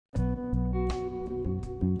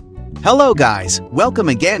Hello guys, welcome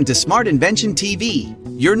again to Smart Invention TV,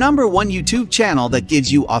 your #1 YouTube channel that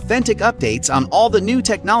gives you authentic updates on all the new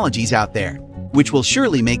technologies out there, which will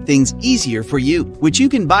surely make things easier for you, which you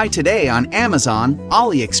can buy today on Amazon,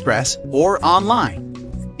 Aliexpress, or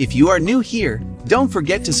online. If you are new here, don't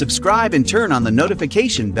forget to subscribe and turn on the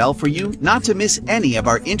notification bell for you not to miss any of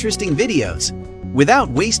our interesting videos. Without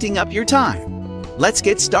wasting up your time, let's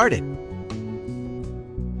get started.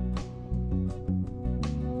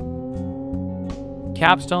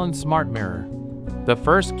 Capstone Smart Mirror. The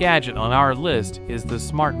first gadget on our list is the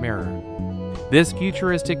Smart Mirror. This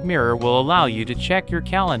futuristic mirror will allow you to check your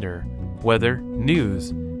calendar, weather, news,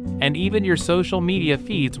 and even your social media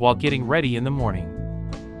feeds while getting ready in the morning.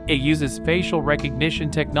 It uses facial recognition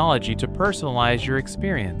technology to personalize your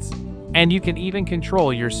experience, and you can even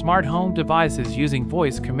control your smart home devices using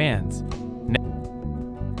voice commands.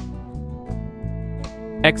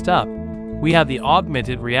 Next up, we have the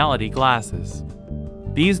augmented reality glasses.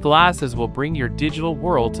 These glasses will bring your digital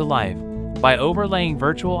world to life by overlaying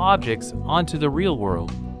virtual objects onto the real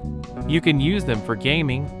world. You can use them for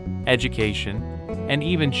gaming, education, and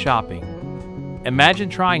even shopping. Imagine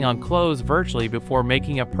trying on clothes virtually before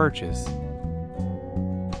making a purchase.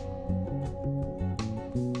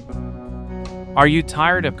 Are you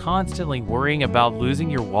tired of constantly worrying about losing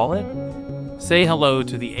your wallet? Say hello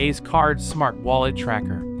to the Ace Card Smart Wallet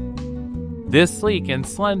Tracker. This sleek and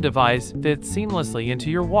slim device fits seamlessly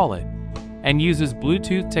into your wallet and uses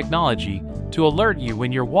Bluetooth technology to alert you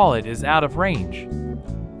when your wallet is out of range.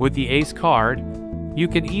 With the Ace Card, you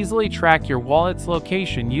can easily track your wallet's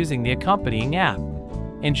location using the accompanying app,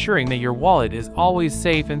 ensuring that your wallet is always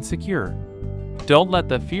safe and secure. Don't let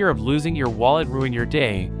the fear of losing your wallet ruin your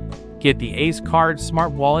day. Get the Ace Card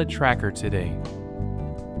Smart Wallet Tracker today.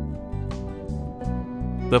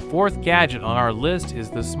 The fourth gadget on our list is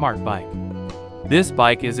the Smartbike. This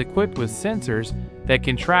bike is equipped with sensors that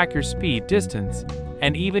can track your speed, distance,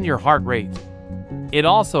 and even your heart rate. It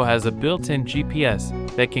also has a built-in GPS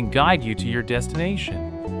that can guide you to your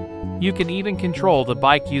destination. You can even control the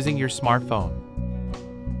bike using your smartphone.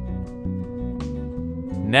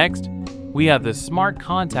 Next, we have the Smart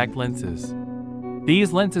Contact Lenses.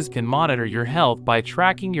 These lenses can monitor your health by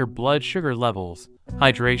tracking your blood sugar levels,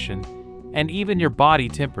 hydration, and even your body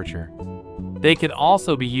temperature. They can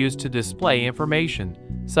also be used to display information,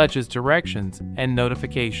 such as directions and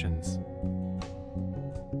notifications.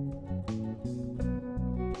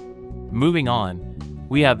 Moving on,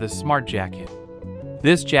 we have the Smart Jacket.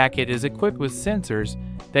 This jacket is equipped with sensors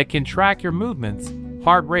that can track your movements,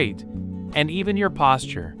 heart rate, and even your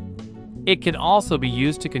posture. It can also be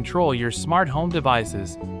used to control your smart home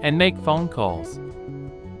devices and make phone calls.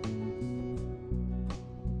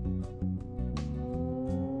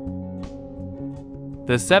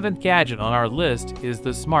 The seventh gadget on our list is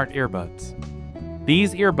the Smart Earbuds.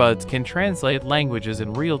 These earbuds can translate languages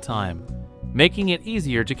in real time, making it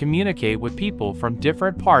easier to communicate with people from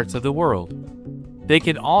different parts of the world. They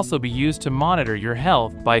can also be used to monitor your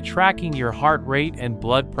health by tracking your heart rate and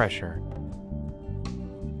blood pressure.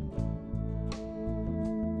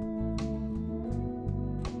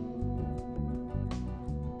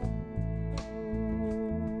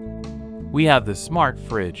 We have the Smart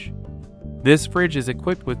Fridge. This fridge is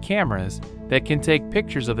equipped with cameras that can take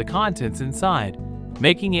pictures of the contents inside,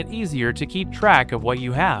 making it easier to keep track of what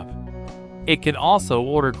you have. It can also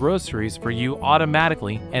order groceries for you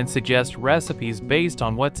automatically and suggest recipes based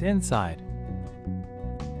on what's inside.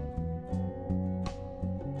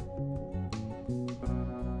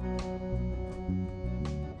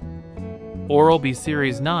 Oral-B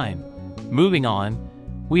Series 9. Moving on,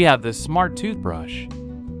 we have the Smart Toothbrush.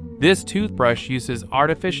 This toothbrush uses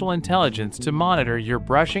artificial intelligence to monitor your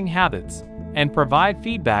brushing habits and provide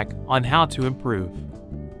feedback on how to improve.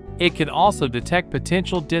 It can also detect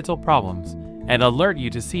potential dental problems and alert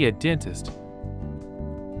you to see a dentist.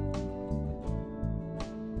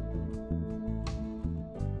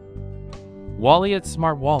 Walleon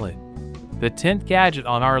Smart Wallet. The 10th gadget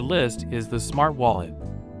on our list is the Smart Wallet.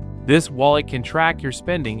 This wallet can track your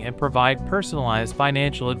spending and provide personalized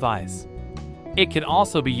financial advice. It can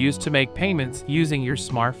also be used to make payments using your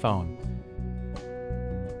smartphone.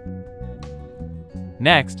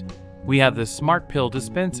 Next, we have the Smart Pill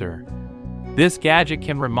Dispenser. This gadget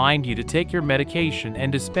can remind you to take your medication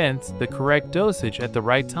and dispense the correct dosage at the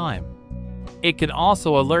right time. It can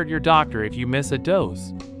also alert your doctor if you miss a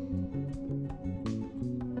dose.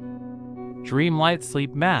 Dreamlight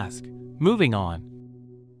Sleep Mask. Moving on,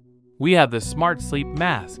 we have the Smart Sleep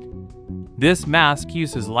Mask. This mask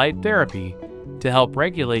uses light therapy to help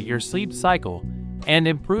regulate your sleep cycle and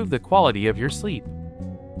improve the quality of your sleep.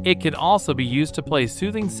 It can also be used to play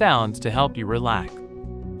soothing sounds to help you relax.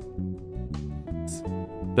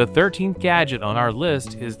 The 13th gadget on our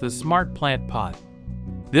list is the Smart Plant Pot.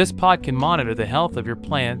 This pot can monitor the health of your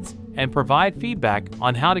plants and provide feedback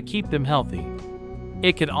on how to keep them healthy.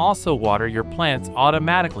 It can also water your plants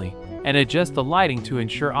automatically and adjust the lighting to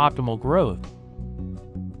ensure optimal growth.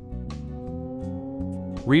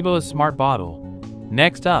 REBO Smart Bottle.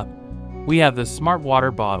 Next up, we have the Smart Water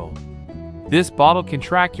Bottle. This bottle can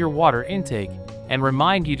track your water intake and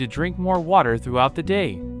remind you to drink more water throughout the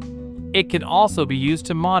day. It can also be used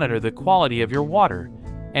to monitor the quality of your water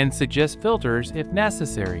and suggest filters if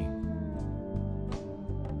necessary.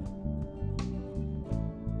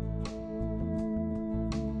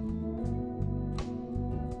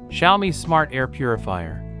 Xiaomi Smart Air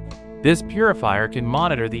Purifier. This purifier can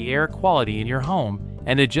monitor the air quality in your home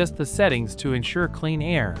and adjust the settings to ensure clean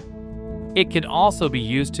air. It can also be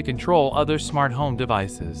used to control other smart home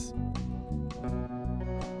devices.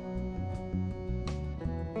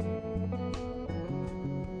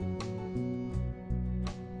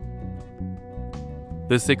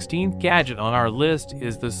 The 16th gadget on our list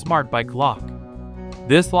is the Smartbike lock.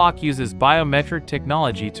 This lock uses biometric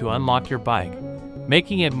technology to unlock your bike,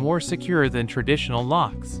 making it more secure than traditional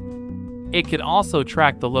locks. It can also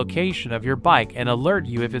track the location of your bike and alert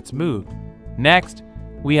you if it's moved. Next,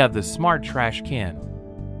 we have the Smart Trash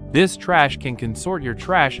Can. This trash can sort your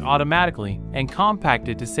trash automatically and compact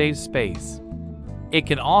it to save space. It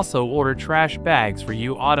can also order trash bags for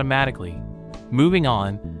you automatically. Moving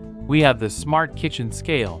on, we have the Smart Kitchen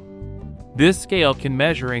Scale. This scale can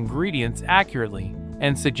measure ingredients accurately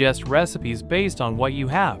and suggest recipes based on what you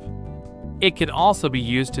have. It can also be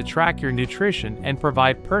used to track your nutrition and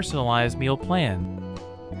provide personalized meal plans.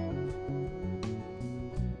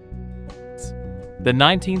 The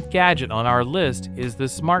 19th gadget on our list is the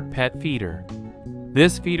Smart Pet Feeder.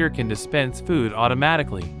 This feeder can dispense food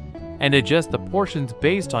automatically and adjust the portions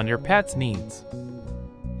based on your pet's needs.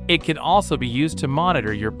 It can also be used to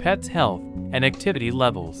monitor your pet's health and activity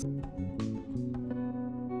levels.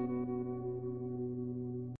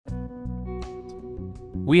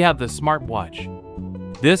 We have the Smart Watch.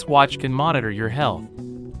 This watch can monitor your health,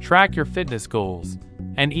 track your fitness goals,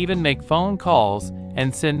 and even make phone calls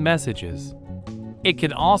and send messages. It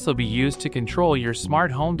can also be used to control your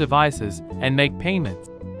smart home devices and make payments.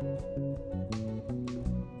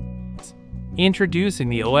 Introducing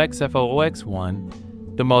the OXFO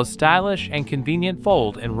OX1, the most stylish and convenient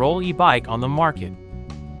fold and roll e-bike on the market.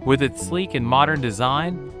 With its sleek and modern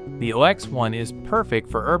design, the OX1 is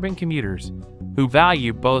perfect for urban commuters who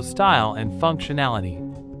value both style and functionality.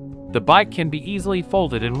 The bike can be easily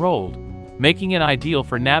folded and rolled, making it ideal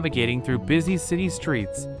for navigating through busy city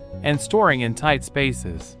streets and storing in tight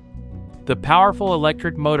spaces. The powerful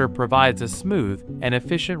electric motor provides a smooth and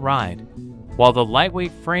efficient ride, while the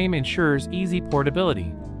lightweight frame ensures easy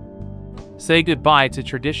portability. Say goodbye to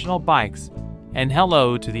traditional bikes and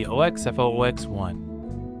hello to the OXFO OX1.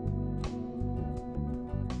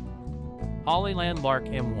 Hollyland LARK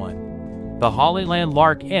M1. The Hollyland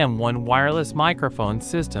LARK M1 wireless microphone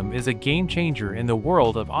system is a game changer in the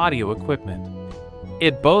world of audio equipment.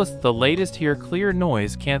 It boasts the latest Hear Clear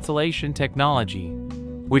noise cancellation technology,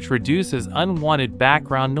 which reduces unwanted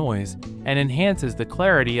background noise and enhances the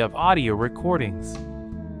clarity of audio recordings.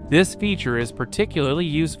 This feature is particularly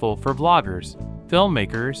useful for vloggers,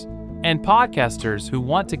 filmmakers, and podcasters who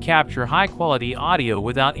want to capture high-quality audio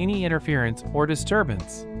without any interference or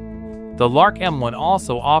disturbance. The LARK M1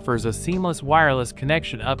 also offers a seamless wireless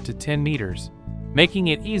connection up to 10 meters, making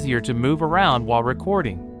it easier to move around while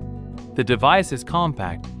recording. The device is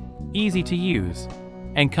compact, easy to use,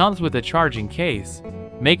 and comes with a charging case,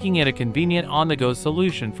 making it a convenient on-the-go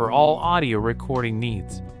solution for all audio recording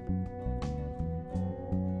needs.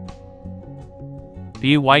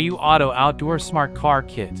 BAYU Auto Outdoor Smart Car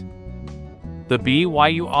Kit. The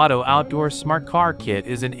BAYU Auto Outdoor Smart Car Kit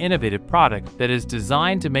is an innovative product that is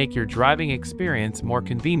designed to make your driving experience more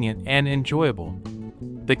convenient and enjoyable.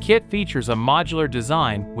 The kit features a modular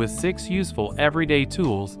design with 6 useful everyday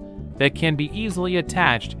tools that can be easily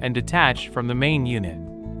attached and detached from the main unit.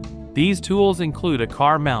 These tools include a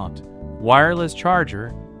car mount, wireless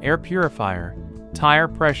charger, air purifier, tire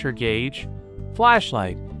pressure gauge,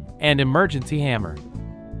 flashlight, and emergency hammer.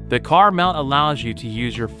 The car mount allows you to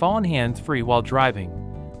use your phone hands-free while driving,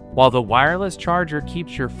 while the wireless charger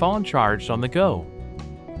keeps your phone charged on the go.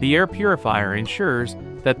 The air purifier ensures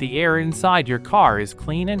that the air inside your car is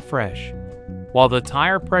clean and fresh, while the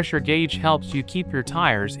tire pressure gauge helps you keep your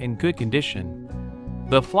tires in good condition.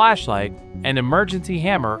 The flashlight and emergency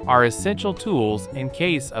hammer are essential tools in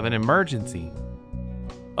case of an emergency.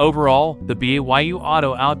 Overall, the BAYU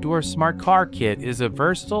Auto Outdoor Smart Car Kit is a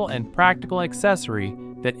versatile and practical accessory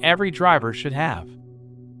that every driver should have.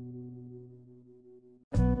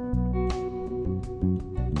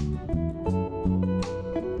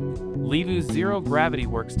 Levus Zero Gravity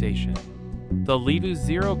Workstation. The Levus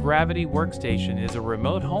Zero Gravity Workstation is a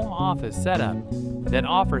remote home office setup that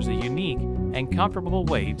offers a unique and comfortable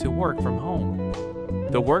way to work from home.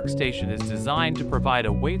 The workstation is designed to provide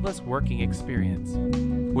a weightless working experience,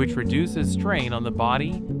 which reduces strain on the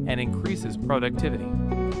body and increases productivity.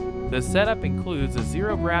 The setup includes a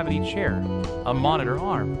zero-gravity chair, a monitor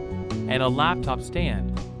arm, and a laptop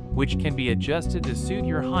stand, which can be adjusted to suit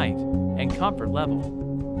your height and comfort level.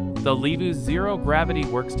 The Levus Zero Gravity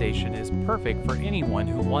Workstation is perfect for anyone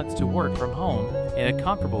who wants to work from home in a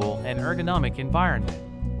comfortable and ergonomic environment.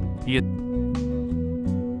 The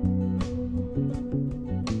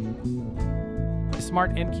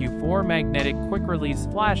Smart MQ4 magnetic quick-release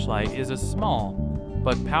flashlight is a small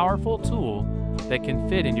but powerful tool that can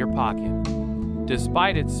fit in your pocket.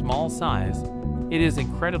 Despite its small size, it is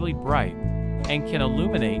incredibly bright and can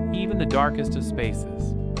illuminate even the darkest of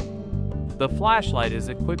spaces. The flashlight is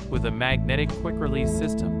equipped with a magnetic quick-release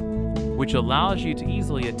system, which allows you to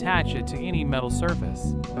easily attach it to any metal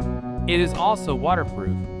surface. It is also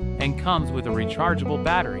waterproof and comes with a rechargeable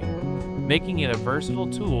battery, making it a versatile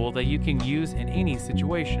tool that you can use in any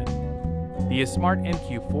situation. The Smart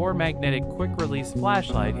MQ4 magnetic quick-release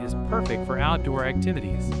flashlight is perfect for outdoor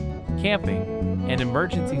activities, camping, and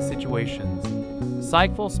emergency situations.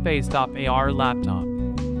 Sightful Spacetop AR Laptop.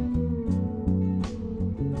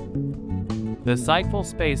 The Sightful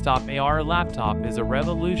Spacetop AR laptop is a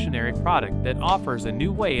revolutionary product that offers a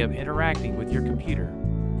new way of interacting with your computer.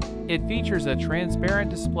 It features a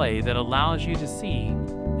transparent display that allows you to see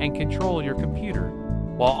and control your computer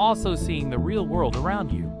while also seeing the real world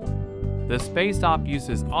around you. The Spacetop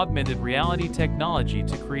uses augmented reality technology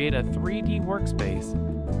to create a 3D workspace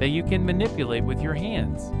that you can manipulate with your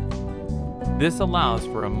hands. This allows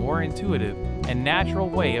for a more intuitive and natural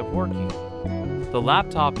way of working. The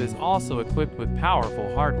laptop is also equipped with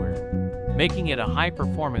powerful hardware, making it a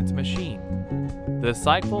high-performance machine. The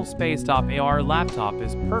Sightful Spacetop AR laptop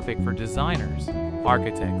is perfect for designers,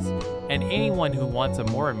 architects, and anyone who wants a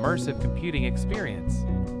more immersive computing experience.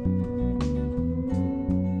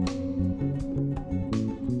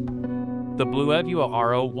 The BAYU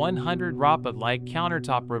Aqara 100 Rapid Light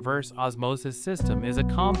Countertop Reverse Osmosis System is a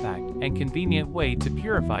compact and convenient way to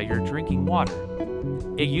purify your drinking water.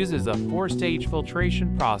 It uses a 4-stage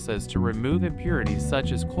filtration process to remove impurities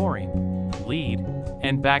such as chlorine, lead,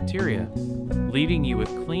 and bacteria, leaving you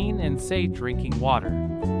with clean and safe drinking water.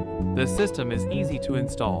 The system is easy to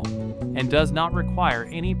install and does not require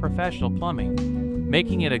any professional plumbing,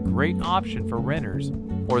 making it a great option for renters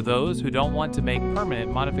or those who don't want to make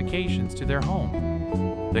permanent modifications to their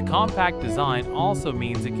home. The compact design also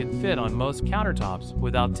means it can fit on most countertops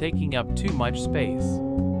without taking up too much space.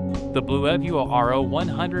 The BAYU Aqara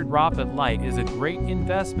 100 Rapid Light is a great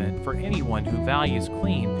investment for anyone who values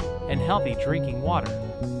clean and healthy drinking water.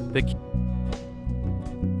 The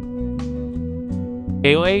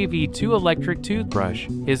KOA V2 electric toothbrush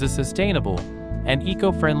is a sustainable and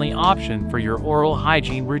eco-friendly option for your oral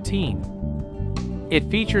hygiene routine. It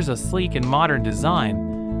features a sleek and modern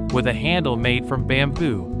design with a handle made from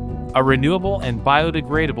bamboo, a renewable and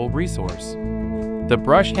biodegradable resource. The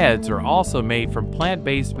brush heads are also made from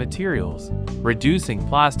plant-based materials, reducing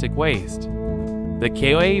plastic waste. The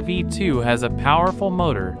KOA V2 has a powerful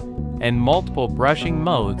motor and multiple brushing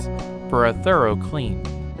modes for a thorough clean.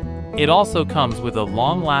 It also comes with a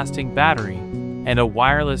long-lasting battery and a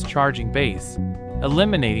wireless charging base,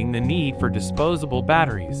 eliminating the need for disposable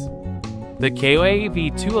batteries. The KOA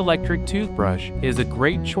V2 electric toothbrush is a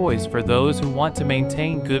great choice for those who want to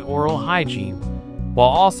maintain good oral hygiene while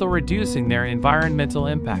also reducing their environmental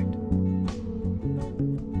impact.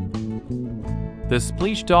 The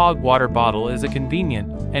Splash Dog water bottle is a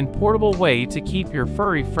convenient and portable way to keep your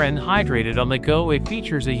furry friend hydrated on the go. It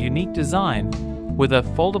features a unique design with a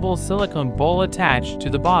foldable silicone bowl attached to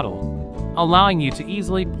the bottle, allowing you to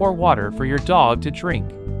easily pour water for your dog to drink.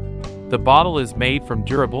 The bottle is made from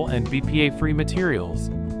durable and BPA-free materials,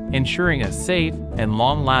 ensuring a safe and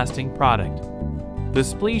long-lasting product. The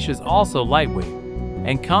Splash is also lightweight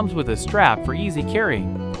and comes with a strap for easy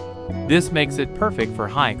carrying. This makes it perfect for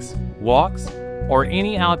hikes, walks, or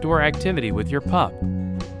any outdoor activity with your pup.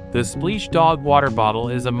 The Splash Dog water bottle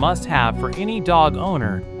is a must-have for any dog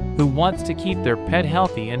owner who wants to keep their pet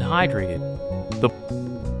healthy and hydrated. The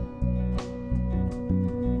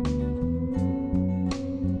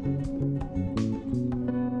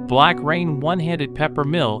Black Rain One-Handed Pepper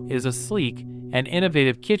Mill is a sleek an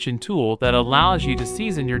innovative kitchen tool that allows you to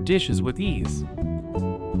season your dishes with ease.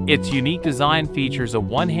 Its unique design features a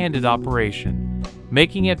one-handed operation,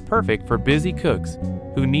 making it perfect for busy cooks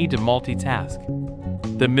who need to multitask.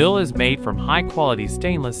 The mill is made from high-quality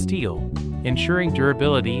stainless steel, ensuring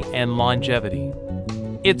durability and longevity.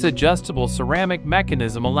 Its adjustable ceramic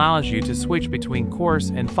mechanism allows you to switch between coarse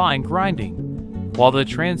and fine grinding, while the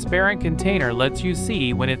transparent container lets you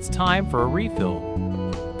see when it's time for a refill.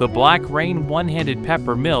 The Black Rain one-handed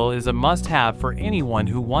pepper mill is a must-have for anyone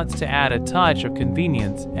who wants to add a touch of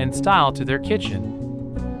convenience and style to their kitchen.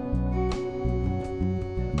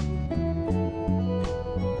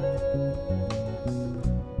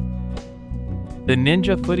 The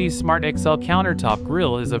Ninja Foodi Smart XL Countertop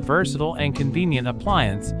Grill is a versatile and convenient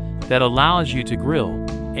appliance that allows you to grill,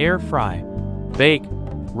 air fry, bake,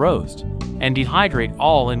 roast, and dehydrate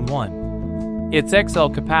all in one. Its XL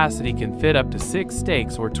capacity can fit up to 6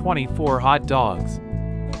 steaks or 24 hot dogs,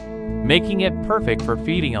 making it perfect for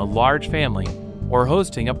feeding a large family or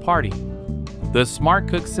hosting a party. The Smart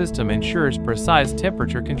Cook system ensures precise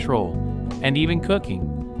temperature control and even cooking,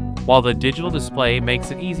 while the digital display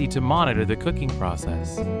makes it easy to monitor the cooking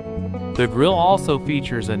process. The grill also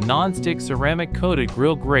features a non-stick ceramic-coated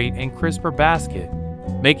grill grate and crisper basket,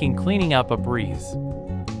 making cleaning up a breeze.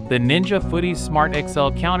 The Ninja Foodi Smart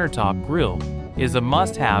XL Countertop Grill is a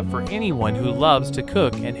must-have for anyone who loves to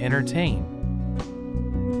cook and entertain.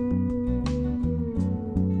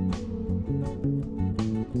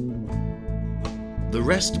 The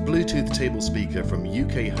Rest Bluetooth table speaker from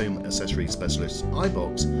UK home accessory specialist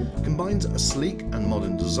iBox combines a sleek and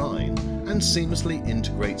modern design and seamlessly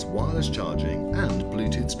integrates wireless charging and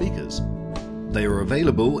Bluetooth speakers. They are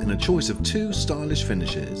available in a choice of 2 stylish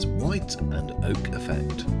finishes, white and oak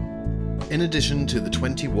effect. In addition to the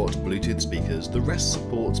 20-watt Bluetooth speakers, the Rest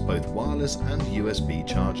supports both wireless and USB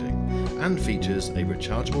charging and features a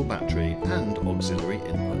rechargeable battery and auxiliary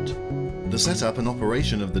input. The setup and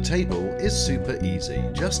operation of the table is super easy.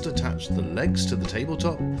 Just attach the legs to the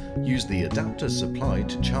tabletop, use the adapter supplied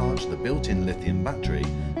to charge the built-in lithium battery,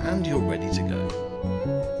 and you're ready to go.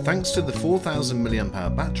 Thanks to the 4000 mAh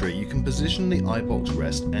battery, you can position the iBox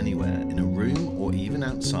Rest anywhere, in a room or even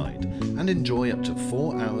outside, and enjoy up to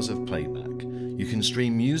 4 hours of playback. You can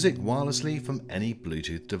stream music wirelessly from any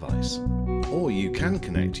Bluetooth device. Or you can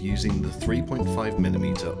connect using the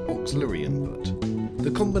 3.5mm auxiliary input. The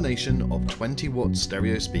combination of 20-watt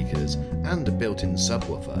stereo speakers and a built-in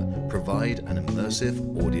subwoofer provide an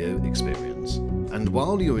immersive audio experience. And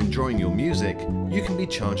while you're enjoying your music, you can be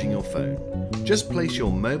charging your phone. Just place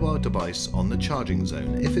your mobile device on the charging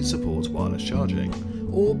zone if it supports wireless charging,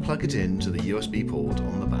 or plug it in to the USB port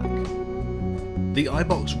on the back. The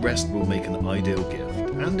iBox Rest will make an ideal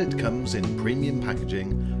gift, and it comes in premium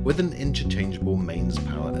packaging with an interchangeable mains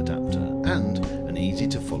power adapter and an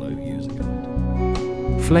easy-to-follow user guide.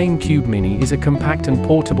 Flame Cube Mini is a compact and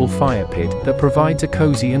portable fire pit that provides a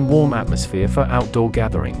cozy and warm atmosphere for outdoor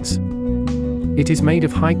gatherings. It is made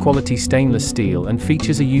of high-quality stainless steel and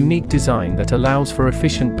features a unique design that allows for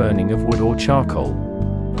efficient burning of wood or charcoal.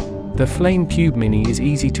 The Flame Cube Mini is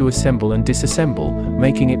easy to assemble and disassemble,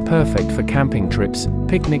 making it perfect for camping trips,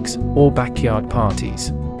 picnics, or backyard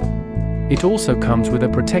parties. It also comes with a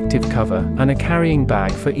protective cover and a carrying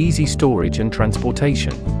bag for easy storage and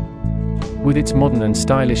transportation. With its modern and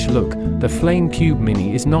stylish look, the Flame Cube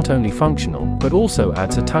Mini is not only functional, but also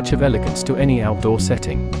adds a touch of elegance to any outdoor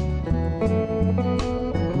setting.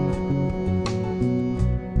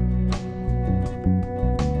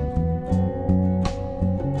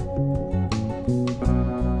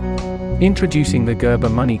 Introducing the Gerber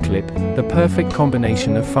Money Clip, the perfect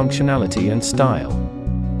combination of functionality and style.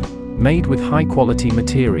 Made with high-quality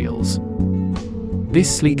materials.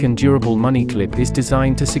 This sleek and durable money clip is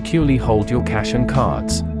designed to securely hold your cash and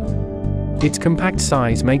cards. Its compact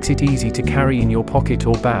size makes it easy to carry in your pocket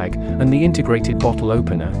or bag, and the integrated bottle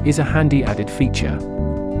opener is a handy added feature.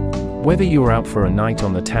 Whether you're out for a night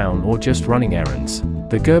on the town or just running errands,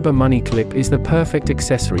 the Gerber Money Clip is the perfect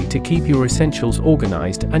accessory to keep your essentials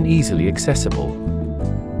organized and easily accessible.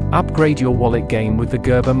 Upgrade your wallet game with the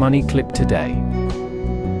Gerber Money Clip today.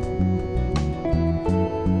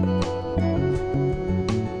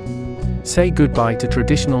 Say goodbye to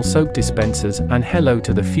traditional soap dispensers and hello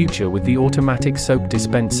to the future with the automatic soap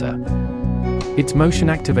dispenser. Its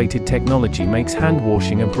motion-activated technology makes hand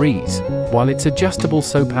washing a breeze, while its adjustable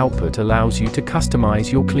soap output allows you to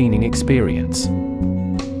customize your cleaning experience.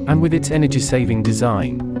 And with its energy-saving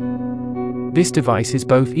design, this device is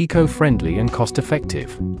both eco-friendly and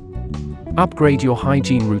cost-effective. Upgrade your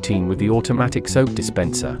hygiene routine with the automatic soap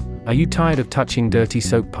dispenser. Are you tired of touching dirty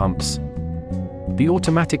soap pumps? the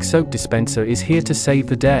automatic soap dispenser is here to save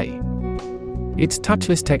the day. Its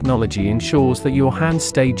touchless technology ensures that your hands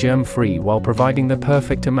stay germ-free while providing the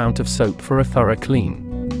perfect amount of soap for a thorough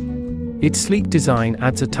clean. Its sleek design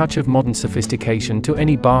adds a touch of modern sophistication to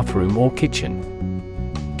any bathroom or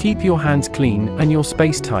kitchen. Keep your hands clean and your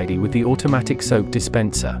space tidy with the automatic soap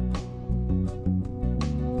dispenser.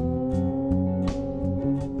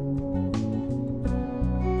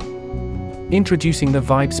 Introducing the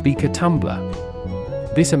Vibe Speaker Tumbler.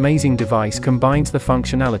 This amazing device combines the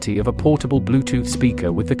functionality of a portable Bluetooth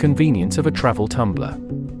speaker with the convenience of a travel tumbler.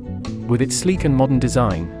 With its sleek and modern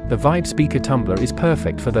design, the Vibe Speaker Tumbler is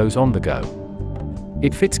perfect for those on the go.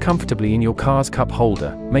 It fits comfortably in your car's cup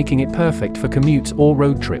holder, making it perfect for commutes or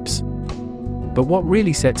road trips. But what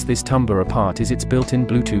really sets this tumbler apart is its built-in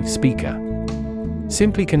Bluetooth speaker.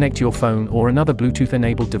 Simply connect your phone or another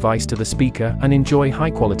Bluetooth-enabled device to the speaker and enjoy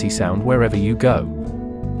high-quality sound wherever you go.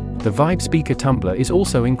 The Vibe Speaker Tumbler is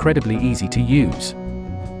also incredibly easy to use.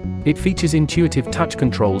 It features intuitive touch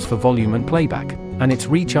controls for volume and playback, and its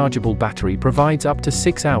rechargeable battery provides up to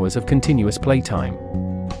 6 hours of continuous playtime.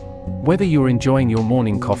 Whether you're enjoying your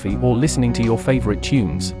morning coffee or listening to your favorite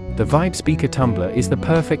tunes, the Vibe Speaker Tumbler is the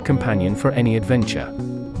perfect companion for any adventure.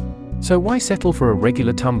 So why settle for a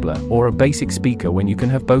regular tumbler or a basic speaker when you can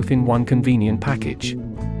have both in one convenient package?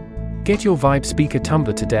 Get your Vibe Speaker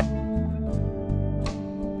Tumbler today.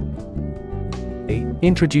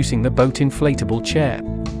 Introducing the Boat Inflatable Chair.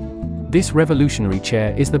 This revolutionary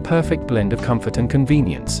chair is the perfect blend of comfort and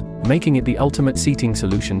convenience, making it the ultimate seating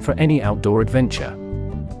solution for any outdoor adventure.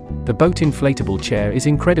 The Boat Inflatable Chair is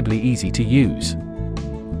incredibly easy to use.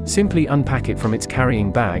 Simply unpack it from its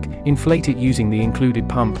carrying bag, inflate it using the included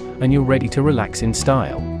pump, and you're ready to relax in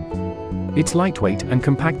style. Its lightweight and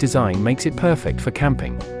compact design makes it perfect for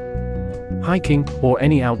camping, hiking, or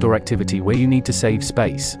any outdoor activity where you need to save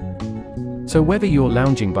space. So whether you're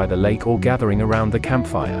lounging by the lake or gathering around the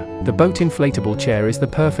campfire, the Boat Inflatable Chair is the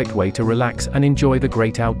perfect way to relax and enjoy the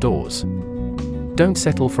great outdoors. Don't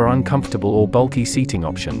settle for uncomfortable or bulky seating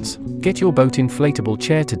options. Get your Boat Inflatable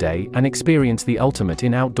Chair today and experience the ultimate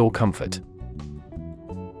in outdoor comfort.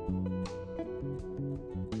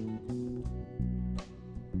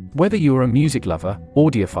 Whether you're a music lover,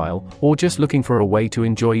 audiophile, or just looking for a way to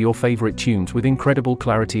enjoy your favorite tunes with incredible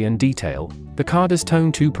clarity and detail, the Aqara's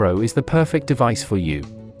Townew 2 Pro is the perfect device for you.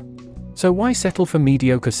 So why settle for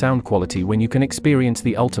mediocre sound quality when you can experience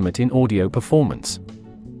the ultimate in audio performance?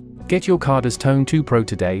 Get your Aqara's Townew 2 Pro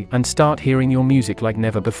today and start hearing your music like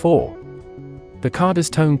never before. The Aqara's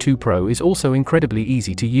Townew 2 Pro is also incredibly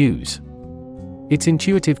easy to use. Its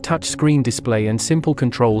intuitive touchscreen display and simple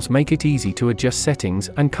controls make it easy to adjust settings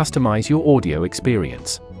and customize your audio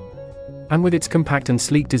experience. And with its compact and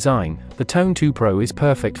sleek design, the Townew 2 Pro is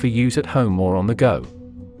perfect for use at home or on the go.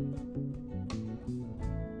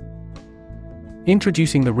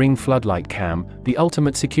 Introducing the Ring Floodlight Cam, the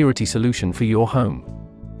ultimate security solution for your home.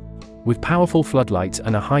 With powerful floodlights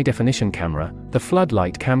and a high-definition camera, the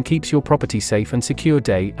Floodlight Cam keeps your property safe and secure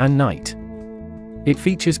day and night. It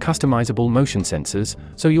features customizable motion sensors,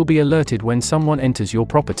 so you'll be alerted when someone enters your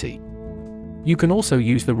property. You can also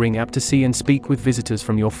use the Ring app to see and speak with visitors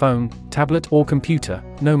from your phone, tablet, or computer,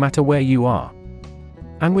 no matter where you are.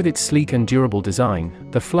 And with its sleek and durable design,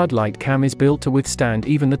 the Floodlight Cam is built to withstand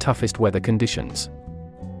even the toughest weather conditions.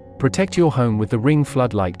 Protect your home with the Ring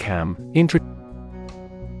Floodlight Cam. Introducing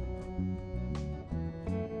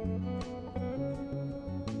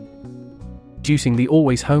the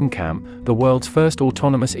Always Home Cam, the world's first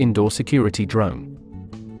autonomous indoor security drone.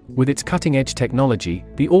 With its cutting-edge technology,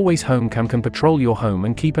 the Always Home Cam can patrol your home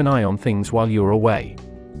and keep an eye on things while you're away.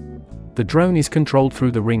 The drone is controlled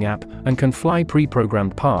through the Ring app and can fly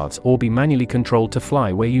pre-programmed paths or be manually controlled to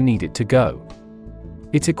fly where you need it to go.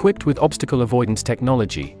 It's equipped with obstacle avoidance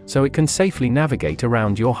technology, so it can safely navigate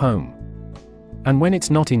around your home. And when it's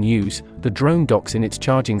not in use, the drone docks in its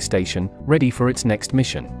charging station, ready for its next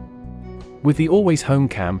mission. With the Always Home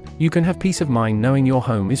Cam, you can have peace of mind knowing your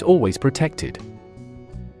home is always protected.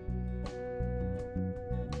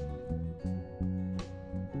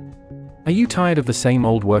 Are you tired of the same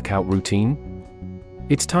old workout routine?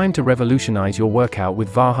 It's time to revolutionize your workout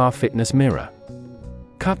with Vaha Fitness Mirror.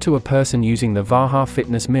 Cut to a person using the Vaha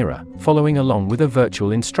Fitness Mirror, following along with a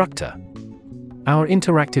virtual instructor. Our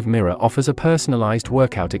interactive mirror offers a personalized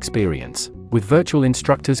workout experience, with virtual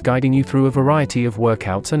instructors guiding you through a variety of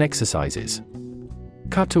workouts and exercises.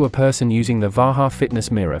 Cut to a person using the Vaha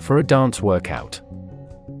Fitness Mirror for a dance workout.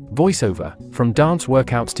 Voiceover: from dance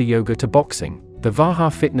workouts to yoga to boxing, the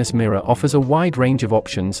Vaha Fitness Mirror offers a wide range of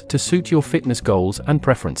options to suit your fitness goals and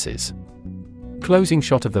preferences. Closing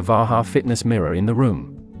shot of the Vaha Fitness Mirror in the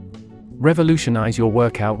room. Revolutionize your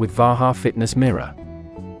workout with Vaha Fitness Mirror.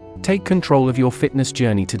 Take control of your fitness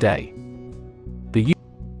journey today. The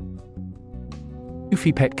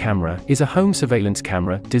Eufy Pet Camera is a home surveillance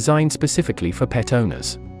camera designed specifically for pet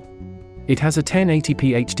owners. It has a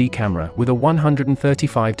 1080p HD camera with a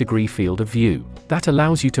 135-degree field of view that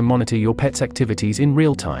allows you to monitor your pet's activities in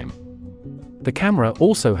real time. The camera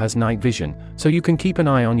also has night vision, so you can keep an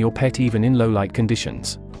eye on your pet even in low-light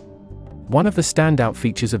conditions. One of the standout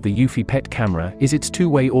features of the Eufy Pet Camera is its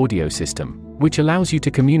two-way audio system, which allows you to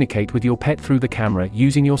communicate with your pet through the camera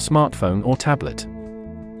using your smartphone or tablet.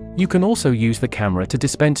 You can also use the camera to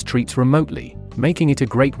dispense treats remotely, making it a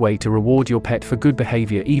great way to reward your pet for good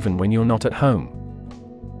behavior even when you're not at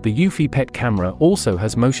home. The Eufy Pet Camera also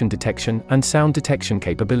has motion detection and sound detection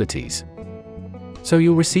capabilities. So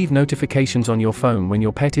you'll receive notifications on your phone when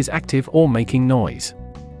your pet is active or making noise.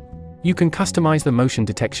 You can customize the motion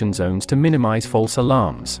detection zones to minimize false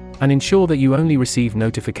alarms, and ensure that you only receive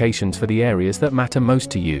notifications for the areas that matter most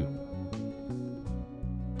to you.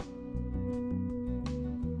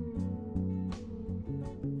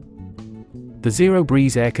 The Zero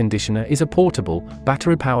Breeze air conditioner is a portable,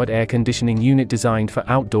 battery-powered air conditioning unit designed for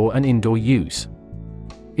outdoor and indoor use.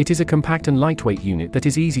 It is a compact and lightweight unit that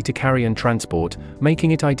is easy to carry and transport, making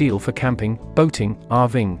it ideal for camping, boating,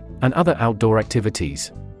 RVing, and other outdoor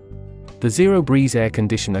activities. The Zero Breeze air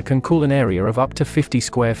conditioner can cool an area of up to 50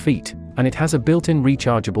 square feet, and it has a built-in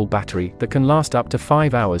rechargeable battery that can last up to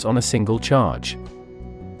 5 hours on a single charge.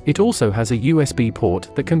 It also has a USB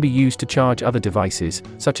port that can be used to charge other devices,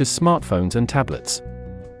 such as smartphones and tablets.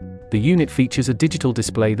 The unit features a digital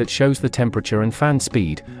display that shows the temperature and fan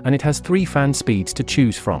speed, and it has 3 fan speeds to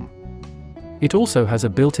choose from. It also has a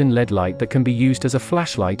built-in LED light that can be used as a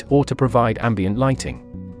flashlight or to provide ambient lighting.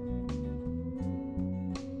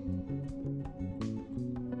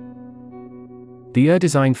 The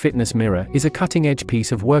Design Fitness Mirror is a cutting-edge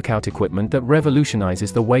piece of workout equipment that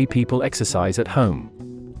revolutionizes the way people exercise at home.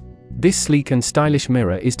 This sleek and stylish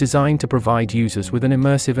mirror is designed to provide users with an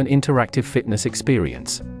immersive and interactive fitness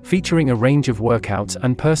experience, featuring a range of workouts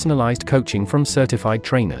and personalized coaching from certified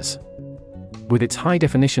trainers. With its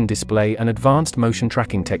high-definition display and advanced motion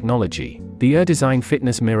tracking technology, the Design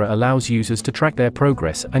Fitness Mirror allows users to track their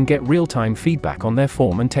progress and get real-time feedback on their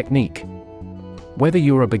form and technique. Whether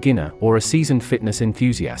you're a beginner or a seasoned fitness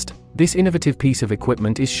enthusiast, this innovative piece of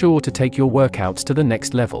equipment is sure to take your workouts to the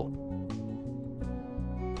next level.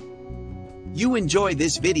 You enjoy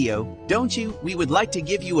this video, don't you? We would like to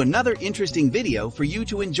give you another interesting video for you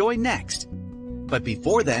to enjoy next. But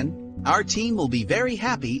before then, our team will be very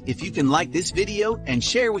happy if you can like this video and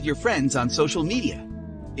share with your friends on social media.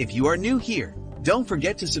 If you are new here, don't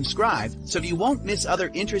forget to subscribe so you won't miss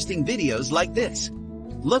other interesting videos like this.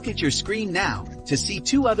 Look at your screen now to see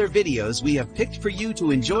 2 other videos we have picked for you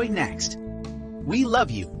to enjoy next. We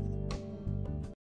love you.